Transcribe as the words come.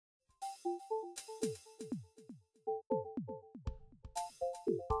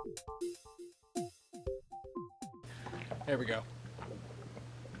There we go.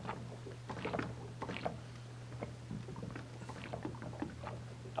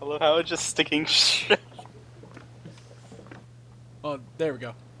 I love how it's just sticking shit. Oh, there we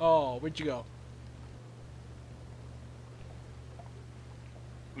go. Oh, where'd you go?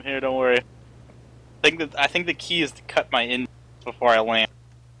 I'm here, don't worry. I think the key is to cut my engine before I land.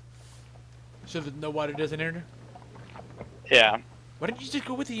 So that no water doesn't enter? Yeah. Why didn't you just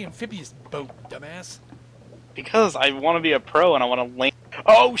go with the amphibious boat, dumbass? Because I want to be a pro and I want to land.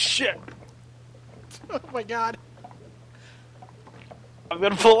 Oh shit! Oh my god. I'm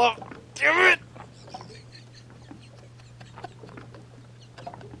gonna pull up. Damn it!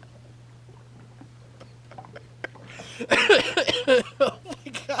 Oh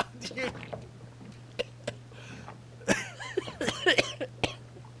my god, dude.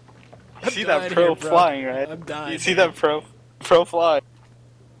 You see that pro here, bro. flying, right? I'm dying. You see that pro fly?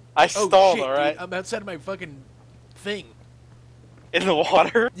 I Oh, stalled, shit, alright? dude. I'm outside of my fucking thing. In the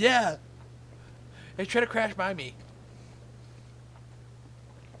water? Yeah. Hey, try to crash by me.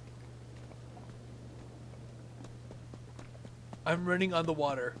 I'm running on the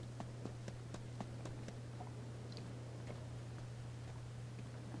water.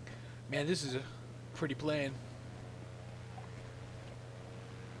 Man, this is a pretty plane.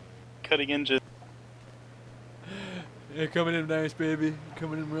 Cutting engine. Yeah, coming in nice, baby.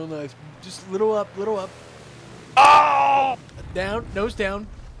 Coming in real nice. Just little up, little up. Oh! Down, nose down.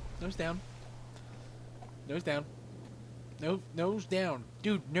 Nose down. Nose down. Nose down.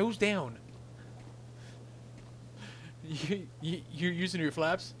 Dude, nose down. You're using your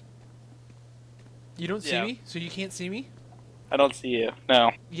flaps? You don't see Yeah. me? So you can't see me? I don't see you.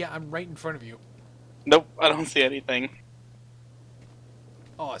 No. Yeah, I'm right in front of you. Nope, I don't see anything.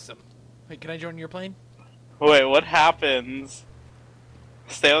 Awesome. Wait, can I join your plane? Wait, what happens?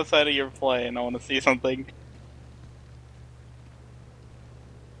 Stay outside of your plane, I want to see something.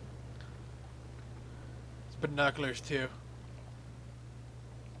 It's binoculars, too.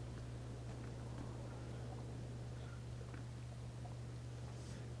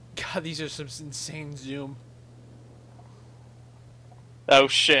 God, these are some insane zoom. Oh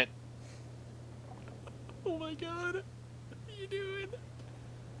shit. Oh my god. What are you doing?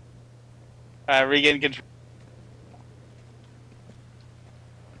 Regain control.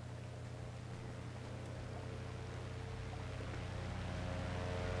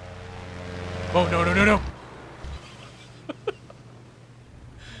 Oh, no, no, no, no.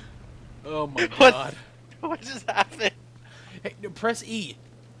 Oh my What? god. What just happened? Hey, no, press E.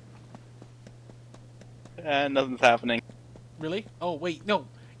 Nothing's happening. Really? Oh, wait, no.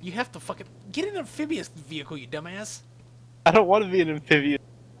 You have to fucking... Get an amphibious vehicle, you dumbass. I don't want to be an amphibian.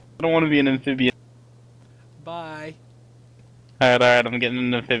 I don't want to be an amphibian. Bye. Alright, I'm getting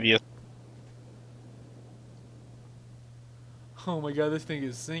an amphibious. Oh my god, this thing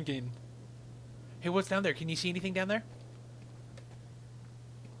is sinking. Hey, what's down there? Can you see anything down there?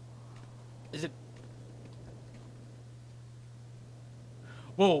 Is it...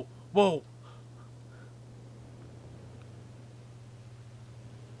 Whoa, whoa.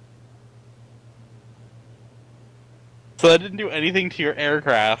 So that didn't do anything to your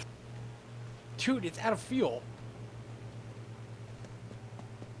aircraft. Dude, it's out of fuel.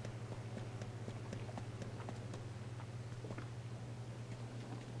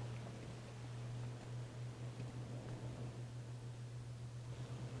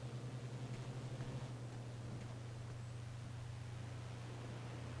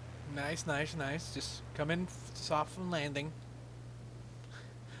 Nice, nice, nice. Just come in soft and landing.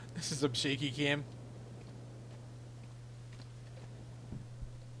 This is some shaky cam.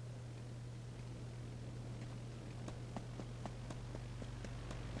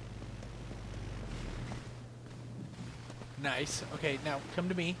 Nice. Okay, now come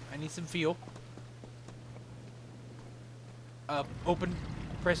to me. I need some fuel. Open.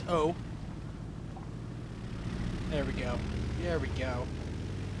 Press O. There we go. There we go.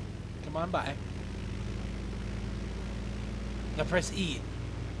 Come on by. Now press E.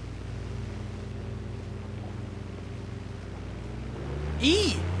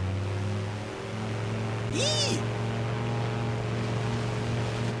 E! E!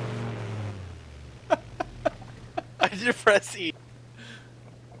 I just press E.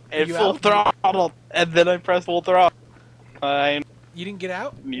 And You full out? throttle. And then I press full throttle. I You didn't get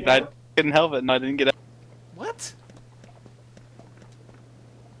out? couldn't help it. No, I didn't get out. What?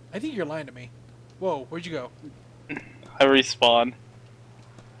 I think you're lying to me. Whoa, where'd you go? I respawned.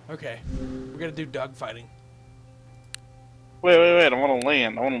 Okay. We're gonna do dogfighting. Wait. I want to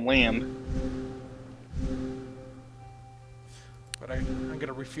land. I want to land. But I'm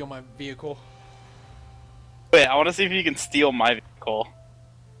gonna refuel my vehicle. Wait, I want to see if you can steal my vehicle.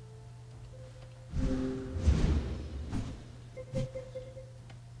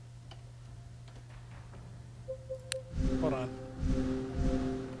 Hold on.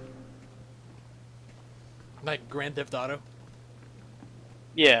 Like Grand Theft Auto?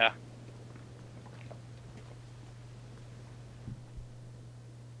 Yeah.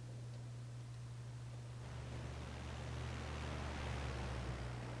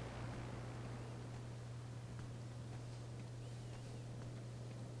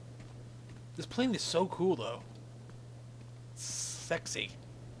 This plane is so cool, though. It's sexy.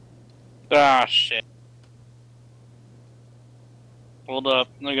 Ah, shit. Hold up.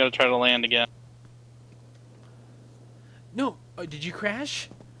 I gotta try to land again. No, did you crash?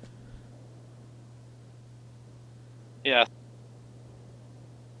 Yeah.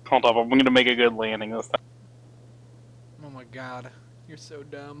 Hold up, I'm gonna make a good landing this time. Oh my god, you're so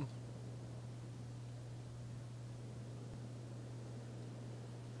dumb.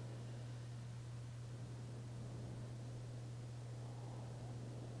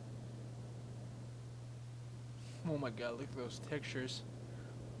 Oh my god, look at those textures.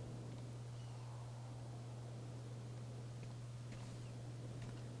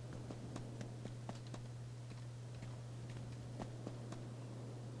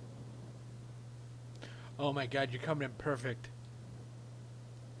 Oh my god, you're coming in perfect.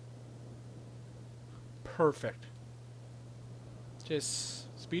 Perfect.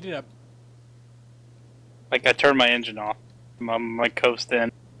 Just speed it up. Like, I turned my engine off. I'm like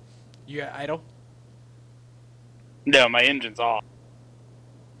coasting. You got idle? No, my engine's off.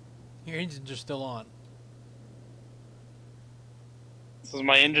 Your engines are still on. This is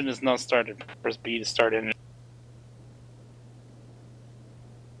my engine is not started. Press B to start engine.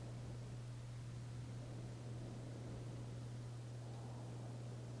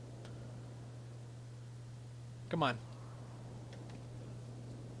 Come on.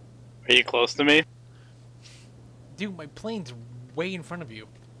 Are you close to me? Dude, my plane's way in front of you.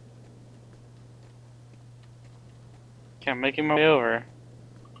 Okay, I'm making my way over.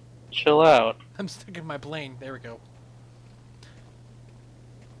 Chill out. I'm stuck in my plane. There we go.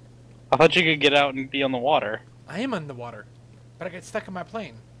 I thought you could get out and be on the water. I am on the water, but I got stuck in my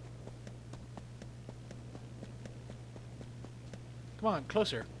plane. Come on,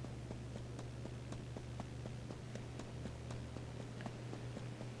 closer.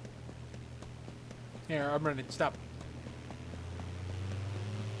 Here, I'm running. Stop.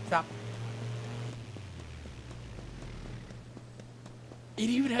 Stop. It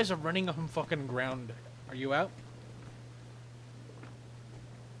even has a running on fucking ground. Are you out?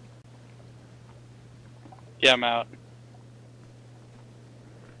 Yeah, I'm out.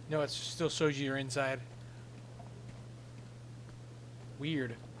 No, it still shows you you're inside.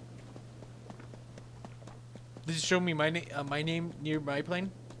 Weird. Does it show me my name near my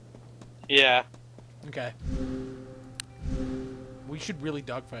plane? Yeah. Okay. We should really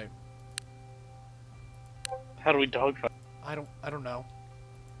dogfight. How do we dogfight? I don't know.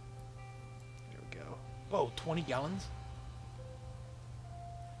 There we go. Whoa, 20 gallons?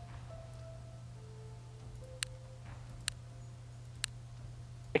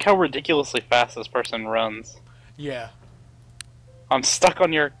 Look how ridiculously fast this person runs. Yeah. I'm stuck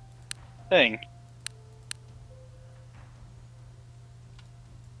on your thing.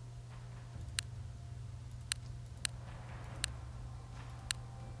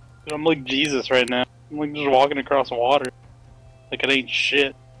 Dude, I'm like Jesus right now. I'm like just walking across water. Like it ain't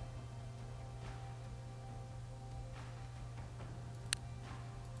shit.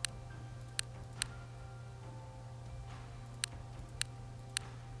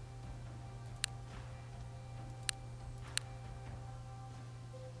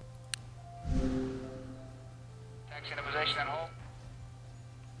 Taxi to position and hold.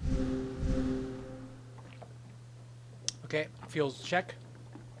 Okay, fuels check.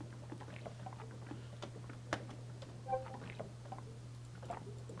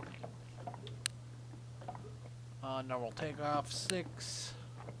 Normal takeoff, 6.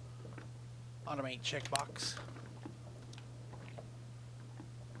 Automate checkbox.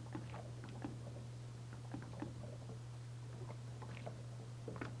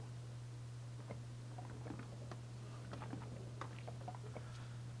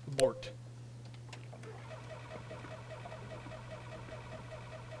 Abort.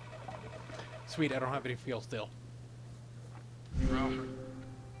 Sweet, I don't have any fuel still.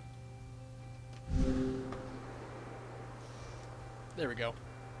 There we go.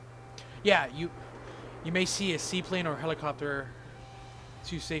 Yeah, you may see a seaplane or helicopter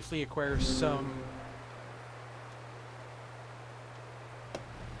to safely acquire some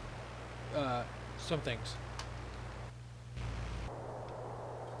things.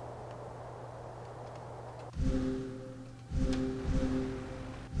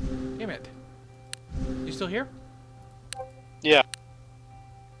 still here? Yeah.